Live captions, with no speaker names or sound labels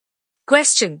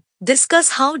Question. Discuss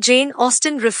how Jane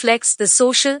Austen reflects the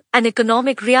social and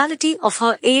economic reality of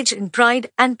her age in Pride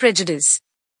and Prejudice.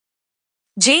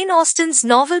 Jane Austen's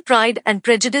novel Pride and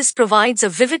Prejudice provides a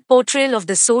vivid portrayal of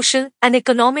the social and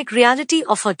economic reality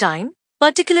of her time,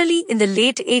 particularly in the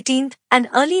late 18th and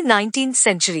early 19th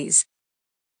centuries.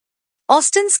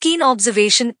 Austen's keen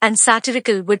observation and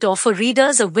satirical wit offer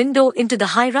readers a window into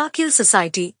the hierarchical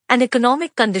society and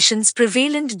economic conditions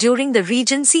prevalent during the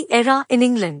Regency era in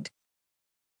England.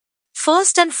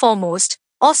 First and foremost,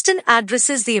 Austen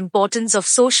addresses the importance of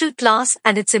social class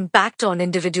and its impact on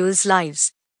individuals'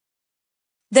 lives.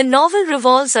 The novel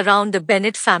revolves around the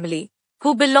Bennet family,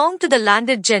 who belong to the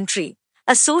landed gentry,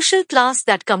 a social class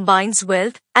that combines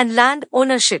wealth and land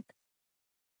ownership.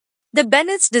 The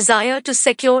Bennets' desire to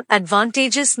secure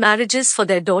advantageous marriages for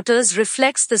their daughters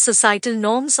reflects the societal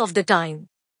norms of the time,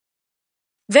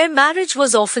 where marriage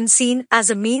was often seen as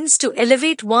a means to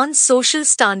elevate one's social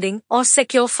standing or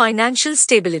secure financial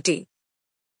stability.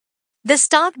 The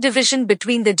stark division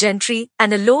between the gentry and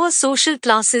the lower social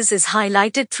classes is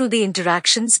highlighted through the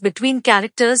interactions between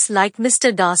characters like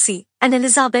Mr. Darcy and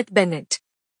Elizabeth Bennet,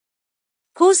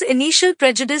 whose initial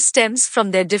prejudice stems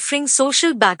from their differing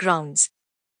social backgrounds.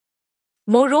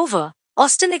 Moreover,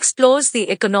 Austen explores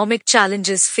the economic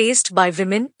challenges faced by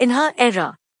women in her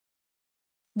era.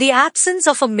 The absence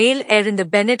of a male heir in the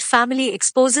Bennet family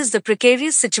exposes the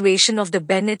precarious situation of the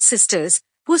Bennet sisters,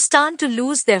 who stand to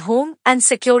lose their home and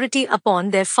security upon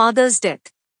their father's death.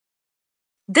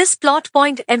 This plot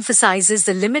point emphasizes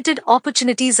the limited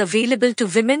opportunities available to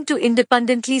women to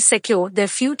independently secure their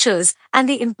futures and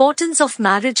the importance of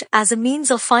marriage as a means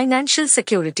of financial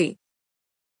security.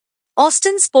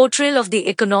 Austen's portrayal of the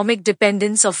economic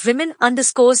dependence of women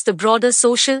underscores the broader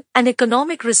social and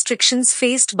economic restrictions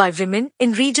faced by women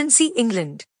in Regency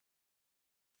England.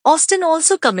 Austen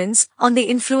also comments on the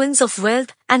influence of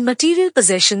wealth and material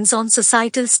possessions on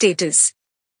societal status.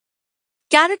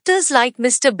 Characters like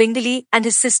Mr. Bingley and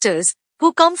his sisters,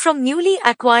 who come from newly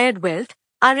acquired wealth,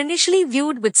 are initially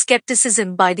viewed with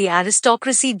skepticism by the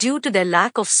aristocracy due to their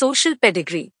lack of social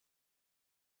pedigree.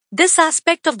 This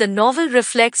aspect of the novel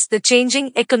reflects the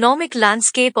changing economic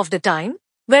landscape of the time,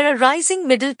 where a rising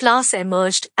middle class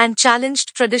emerged and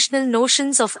challenged traditional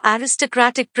notions of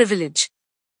aristocratic privilege.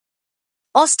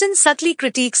 Austen subtly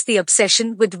critiques the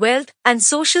obsession with wealth and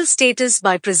social status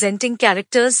by presenting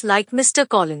characters like Mr.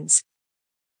 Collins,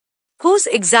 whose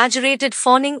exaggerated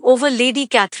fawning over Lady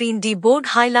Catherine de Bourgh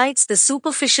highlights the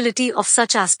superficiality of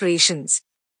such aspirations.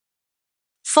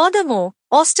 Furthermore,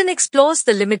 Austen explores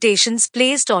the limitations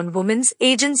placed on women's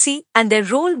agency and their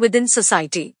role within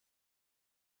society.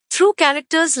 Through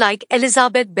characters like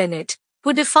Elizabeth Bennet,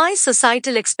 who defies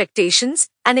societal expectations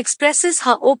and expresses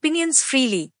her opinions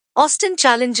freely, Austen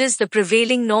challenges the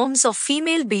prevailing norms of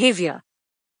female behavior.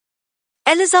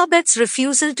 Elizabeth's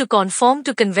refusal to conform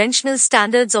to conventional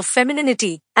standards of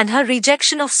femininity and her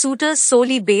rejection of suitors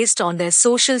solely based on their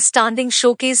social standing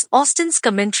showcase Austen's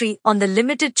commentary on the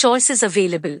limited choices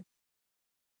available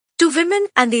to women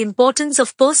and the importance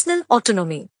of personal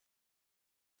autonomy.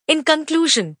 In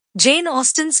conclusion, Jane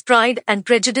Austen's Pride and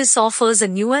Prejudice offers a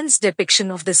nuanced depiction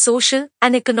of the social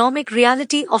and economic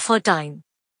reality of her time.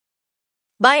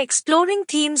 By exploring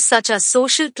themes such as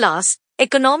social class,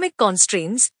 economic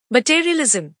constraints,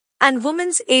 materialism, and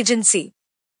women's agency,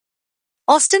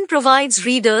 Austen provides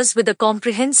readers with a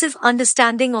comprehensive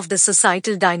understanding of the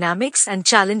societal dynamics and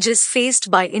challenges faced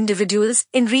by individuals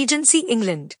in Regency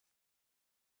England.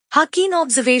 Her keen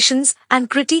observations and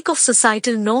critique of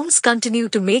societal norms continue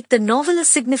to make the novel a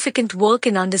significant work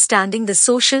in understanding the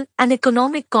social and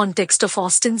economic context of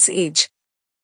Austen's age.